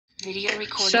Video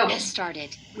recording So, has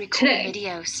started. Record today,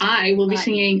 video I will be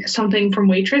singing something from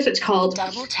Waitress. It's called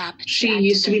Double tap to She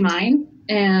Used to Be activate. Mine,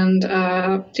 and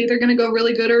it's either going to go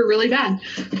really good or really bad.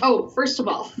 Oh, first of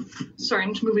all, sorry,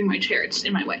 I'm just moving my chair. It's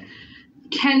in my way.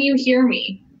 Can you hear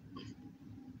me?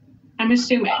 I'm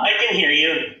assuming. I can hear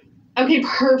you. Okay,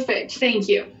 perfect. Thank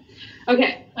you.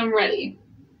 Okay, I'm ready.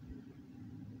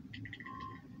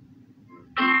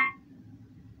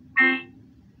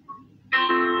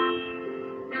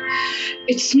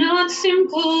 It's not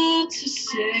simple to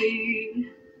say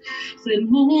that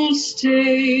most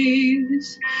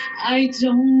days I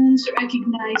don't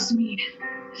recognize me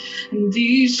in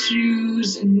these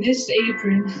shoes and this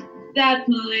apron. That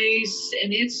place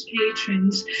and its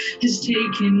patrons has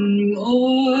taken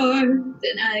more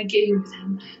than I gave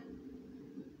them.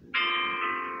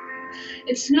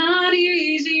 It's not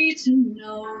easy to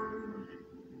know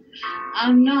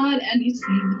I'm not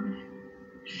anything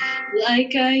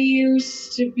like I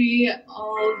used to be,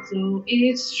 although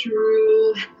it's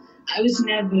true I was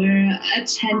never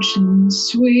attention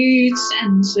sweet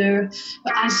center,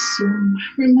 but I soon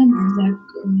remember that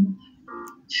girl.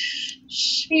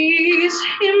 She's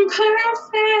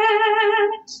imperfect,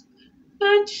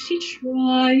 but she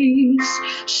tries.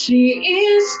 She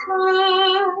is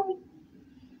God,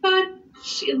 but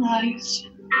she lies.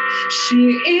 She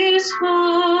is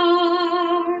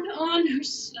hard on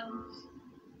herself.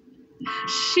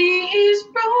 She is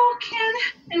broken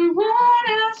and won't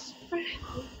ask for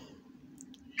help.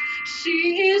 She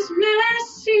is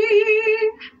messy,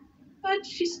 but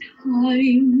she's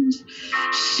kind.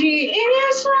 She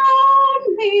is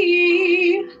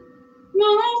lonely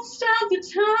most of the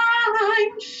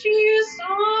time. She is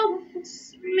all of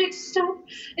this mixed up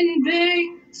and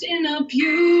baked in a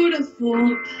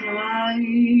beautiful pie.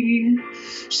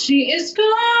 She is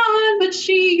gone, but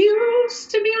she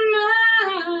used to be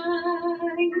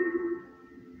mine.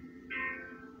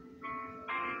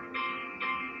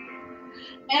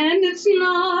 And it's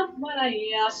not what I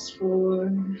asked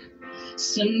for.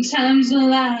 Sometimes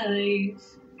life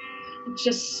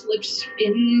just slips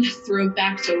in through a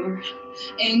back door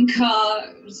and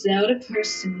carves out a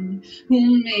person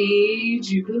who made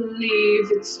you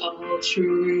believe it's all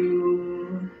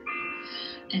true.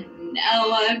 And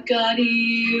now I've got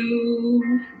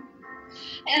you,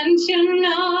 and you're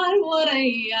not what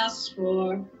I asked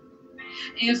for.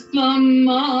 If I'm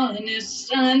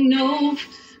honest, I know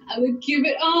I would give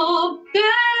it all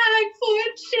back for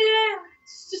a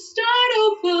chance to start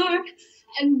over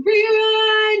and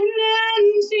rewrite an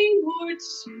ending or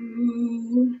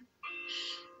two.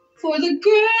 For the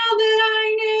girl that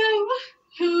I knew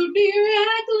who'd be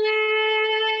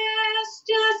reckless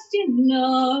just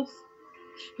enough,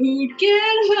 who'd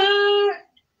get hurt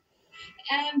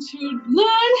and who'd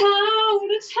learn how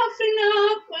to toughen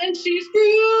up when she's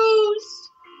bruised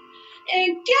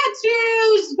and gets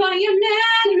used by a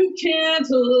man who can't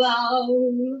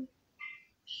love.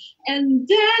 And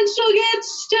then she'll get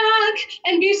stuck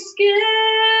and be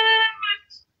scared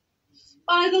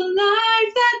by the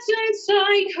life that's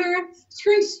inside her,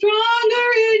 scream stronger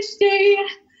each day,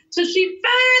 till she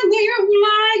finally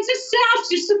reminds herself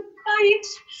just to fight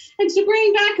and to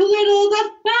bring back a little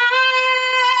the fire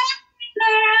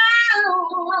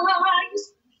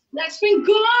that's been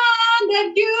gone,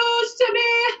 that used to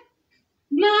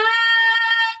be mine.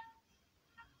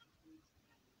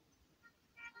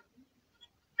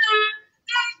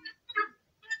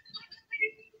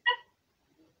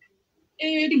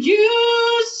 It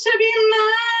used to be mine.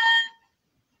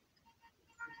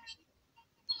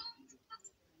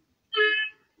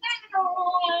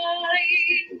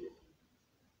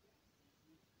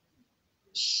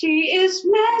 She is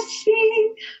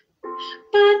messy,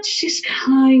 but she's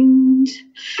kind.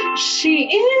 She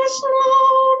is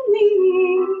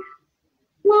lonely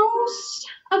most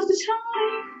of the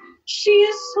time. She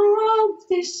is all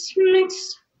this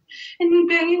mixed and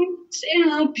baked in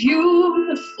a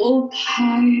beautiful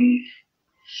pie.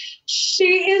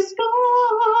 She is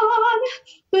gone,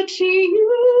 but she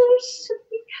used to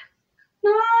be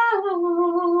mine.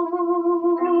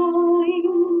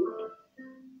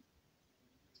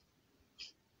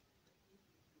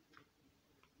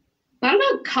 That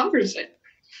about covers it.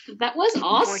 That was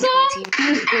awesome. That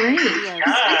was great. Videos.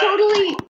 I totally